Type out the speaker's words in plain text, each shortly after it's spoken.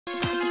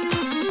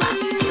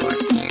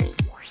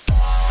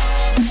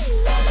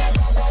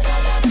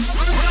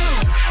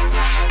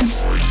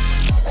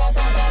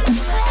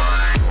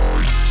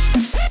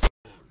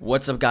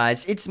What's up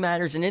guys, it's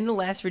Matterz, and in the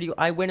last video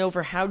I went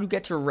over how to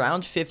get to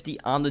round 50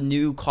 on the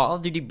new Call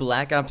of Duty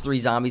Black Ops 3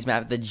 Zombies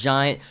map, the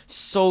Giant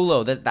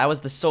solo. That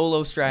was the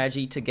solo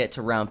strategy to get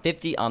to round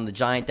 50 on the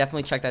Giant.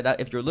 Definitely check that out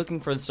if you're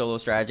looking for the solo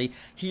strategy.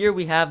 Here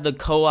we have the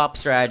co-op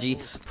strategy,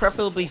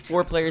 preferably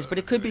 4 players, but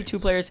it could be 2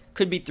 players,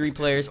 could be 3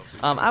 players.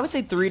 I would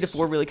say 3 to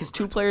 4 really, because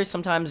 2 players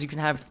sometimes you can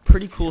have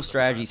pretty cool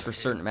strategies for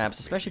certain maps,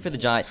 especially for the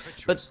Giant,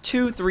 but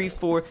 2, 3,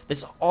 4,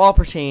 this all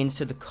pertains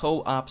to the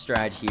co-op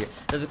strategy here.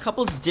 There's a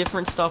couple of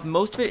different stuff.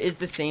 Most of it is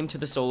the same to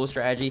the solo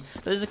strategy,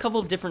 but there's a couple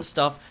of different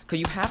stuff because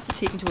you have to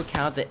take into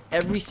account that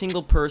every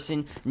single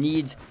person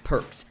needs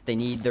perks. They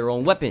need their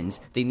own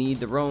weapons, they need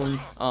their own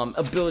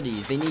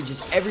abilities, they need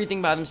just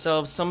everything by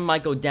themselves. Some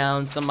might go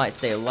down, some might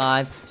stay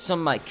alive,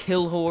 some might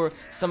kill whore,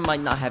 some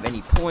might not have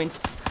any points.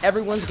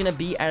 Everyone's gonna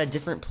be at a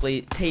different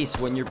pace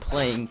when you're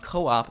playing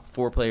co-op,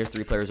 4 players,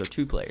 3 players, or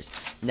 2 players.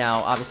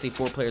 Now obviously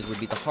 4 players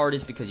would be the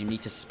hardest because you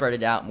need to spread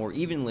it out more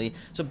evenly.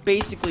 So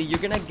basically you're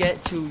gonna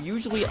get to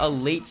usually a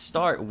late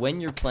start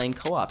when you're playing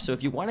co-op. So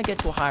if you want to get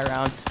to a high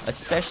round,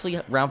 especially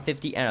round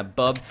 50 and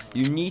above,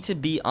 you need to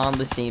be on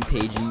the same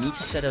page. You need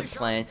to set up a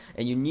plan,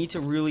 and you need to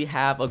really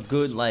have a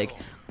good,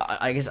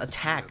 I guess,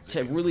 attack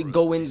to really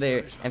go in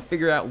there and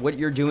figure out what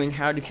you're doing,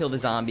 how to kill the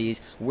zombies,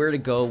 where to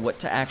go, what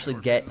to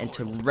actually get, and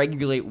to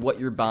regulate what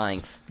you're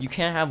buying. You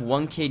can't have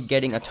one kid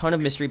getting a ton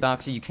of mystery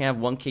boxes. You can't have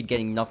one kid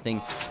getting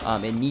nothing.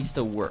 It needs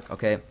to work,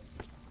 okay?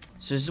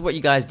 So this is what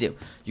you guys do.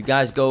 You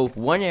guys go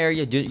one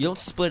area, you don't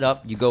split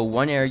up, you go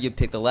one area, you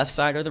pick the left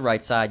side or the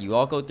right side, you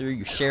all go through,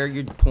 you share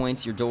your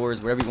points, your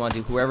doors, whatever you want to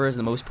do. Whoever has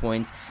the most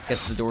points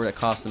gets the door that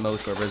costs the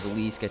most, whoever has the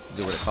least gets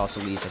the door that costs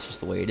the least. That's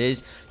just the way it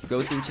is. You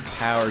go through to the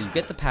power, you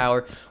get the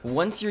power.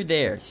 Once you're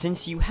there,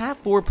 since you have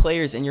 4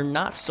 players and you're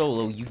not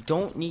solo, you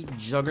don't need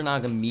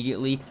Juggernaut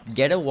immediately.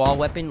 Get a wall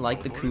weapon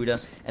like the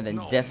Kuda, and then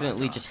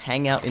definitely just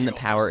hang out in the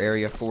power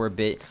area for a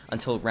bit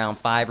until round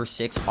 5 or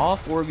 6. All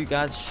 4 of you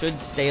guys should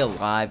stay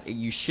alive.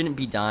 You shouldn't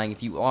be dying.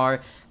 If you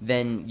are,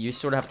 then you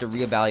sort of have to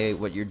reevaluate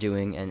what you're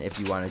doing, and if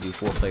you want to do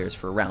 4 players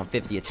for a round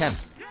 50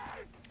 attempt.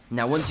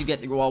 Now, once you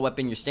get the wall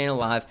weapon, you're staying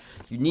alive.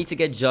 You need to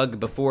get Jug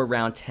before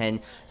round 10.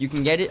 You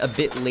can get it a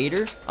bit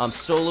later.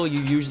 Solo, you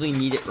usually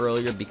need it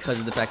earlier because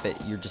of the fact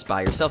that you're just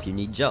by yourself. You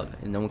need Jug,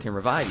 and no one can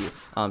revive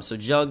you. So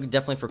Jug,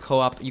 definitely for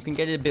co-op. You can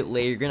get it a bit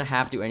later. You're going to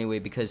have to anyway,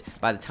 because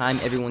by the time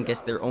everyone gets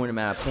their own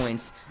amount of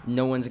points,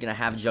 no one's going to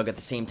have Jug at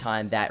the same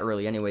time that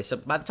early anyway. So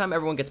by the time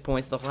everyone gets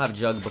points, they'll have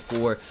Jug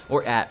before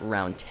or at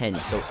round 10.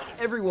 So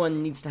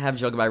everyone needs to have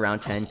Jug by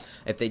round 10.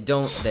 If they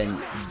don't, then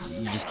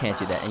you just can't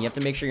do that. And you have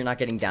to make sure you're not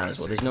getting down as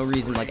well. There's no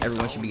reason like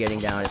everyone should be getting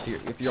down.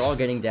 If you're all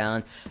getting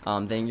down,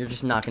 then you're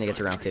just not going to get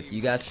to round 50.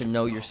 You guys should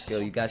know your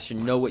skill. You guys should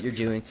know what you're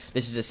doing.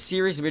 This is a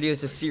serious video.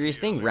 It's a serious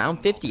thing.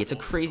 Round 50, it's a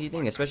crazy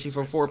thing, especially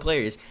for 4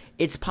 players.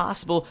 It's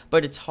possible,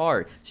 but it's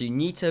hard. So you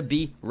need to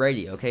be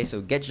ready, okay?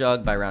 So get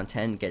Jug by round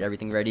 10. Get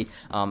everything ready.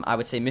 I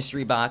would say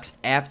mystery box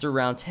after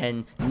round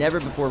 10, never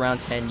before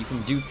round 10. You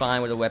can do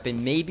fine with a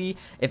weapon. Maybe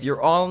if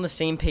you're all on the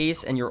same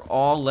pace and you're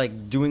all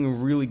like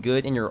doing really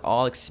good and you're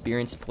all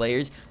experienced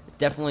players,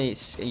 definitely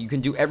you can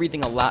do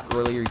everything a lot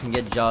earlier. You can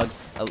get Jug,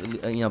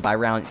 by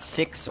round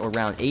 6 or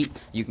round 8.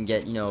 You can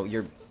get,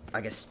 your,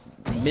 I guess,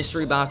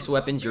 mystery box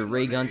weapons, your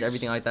ray guns,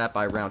 everything like that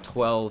by round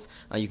 12.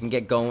 You can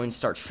get going,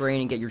 start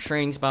training, get your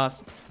training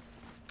spots.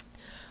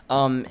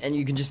 And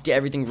you can just get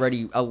everything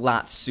ready a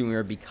lot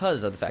sooner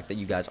because of the fact that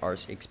you guys are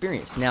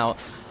experienced. Now,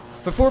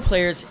 for 4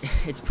 players,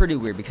 it's pretty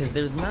weird because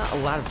there's not a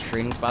lot of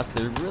training spots.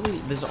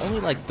 There's only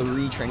like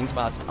 3 training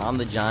spots on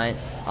the Giant,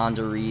 on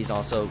Deriz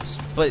also,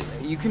 but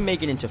you can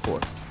make it into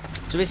 4.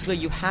 So basically,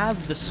 you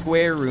have the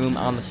square room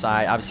on the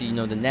side. Obviously, you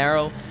have the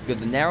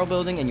narrow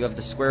building, and you have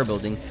the square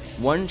building.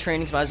 1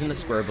 training spot is in the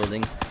square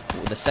building.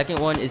 The second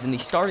one is in the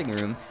starting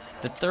room.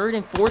 The 3rd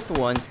and 4th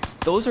one,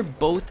 those are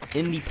both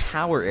in the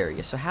power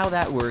area. So how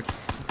that works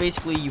is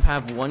basically you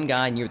have 1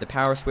 guy near the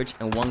power switch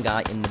and 1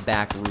 guy in the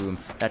back room.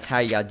 That's how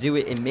you gotta do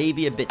it. It may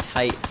be a bit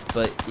tight,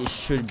 but it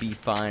should be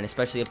fine,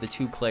 especially if the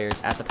 2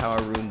 players at the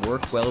power room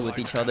work well with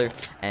each other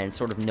and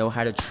sort of know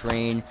how to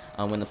train.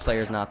 When the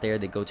player's not there,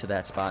 they go to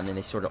that spot and then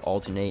they sort of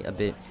alternate a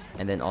bit.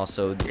 And then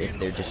also, if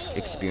they're just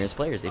experienced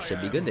players, they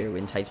should be good there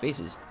in tight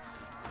spaces.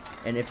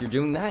 And if you're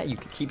doing that, you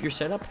can keep your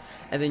setup,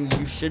 and then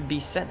you should be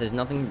set. There's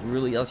nothing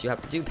really else you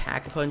have to do.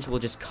 Pack-a-punch will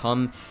just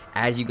come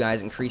as you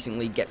guys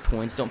increasingly get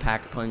points. Don't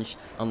pack-a-punch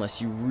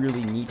unless you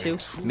really need to.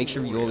 Make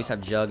sure you always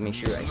have Jug. Make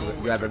sure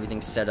you have everything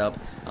set up,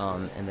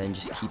 and then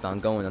just keep on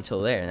going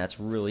until there. And that's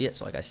really it.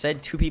 So like I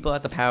said, 2 people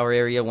at the power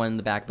area, 1 in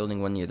the back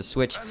building, 1 near the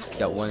switch. You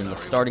got 1 in the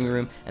starting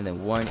room, and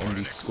then 1 in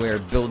the square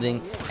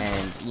building.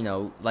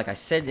 And, like I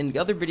said in the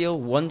other video,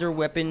 wonder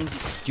weapons,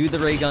 do the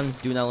ray gun,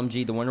 do an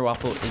LMG. The wonder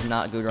waffle is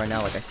not good right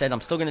now. Like I said, said,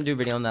 I'm still going to do a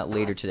video on that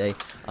later today.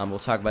 We'll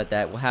talk about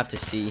that. We'll have to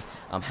see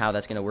how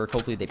that's going to work.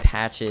 Hopefully they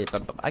patch it,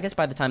 but I guess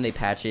by the time they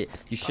patch it,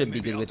 you should be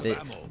good with it.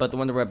 But the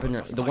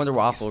Wonder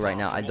Waffle right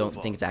now, I don't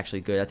think it's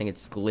actually good. I think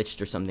it's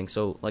glitched or something.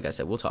 So like I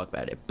said, we'll talk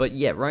about it. But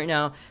yeah, right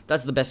now,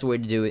 that's the best way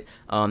to do it.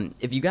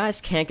 If you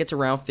guys can't get to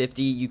round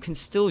 50, you can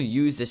still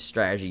use this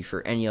strategy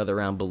for any other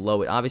round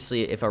below it.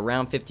 Obviously, if a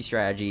round 50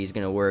 strategy is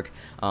going to work,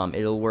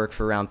 it'll work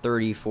for round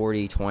 30,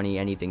 40, 20,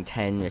 anything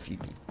 10 if you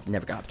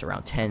never got up to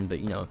round 10, but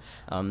you know,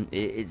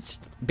 it's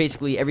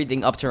basically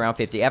everything up to round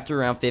 50. After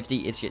round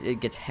 50, it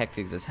gets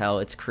hectic as hell.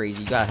 It's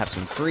crazy. You gotta have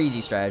some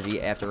crazy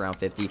strategy after round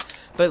 50,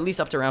 but at least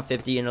up to round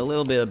 50 and a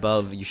little bit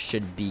above, you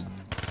should be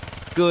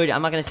good.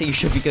 I'm not gonna say you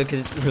should be good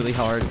because it's really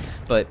hard,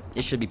 but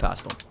it should be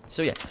possible.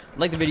 So yeah,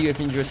 like the video if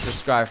you enjoyed,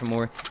 subscribe for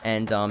more,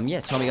 and yeah,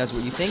 tell me guys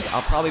what you think.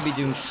 I'll probably be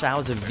doing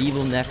Shadows of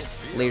Evil next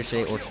later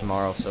today or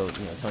tomorrow, so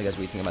you know, tell me guys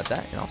what you think about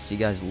that, and I'll see you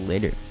guys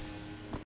later.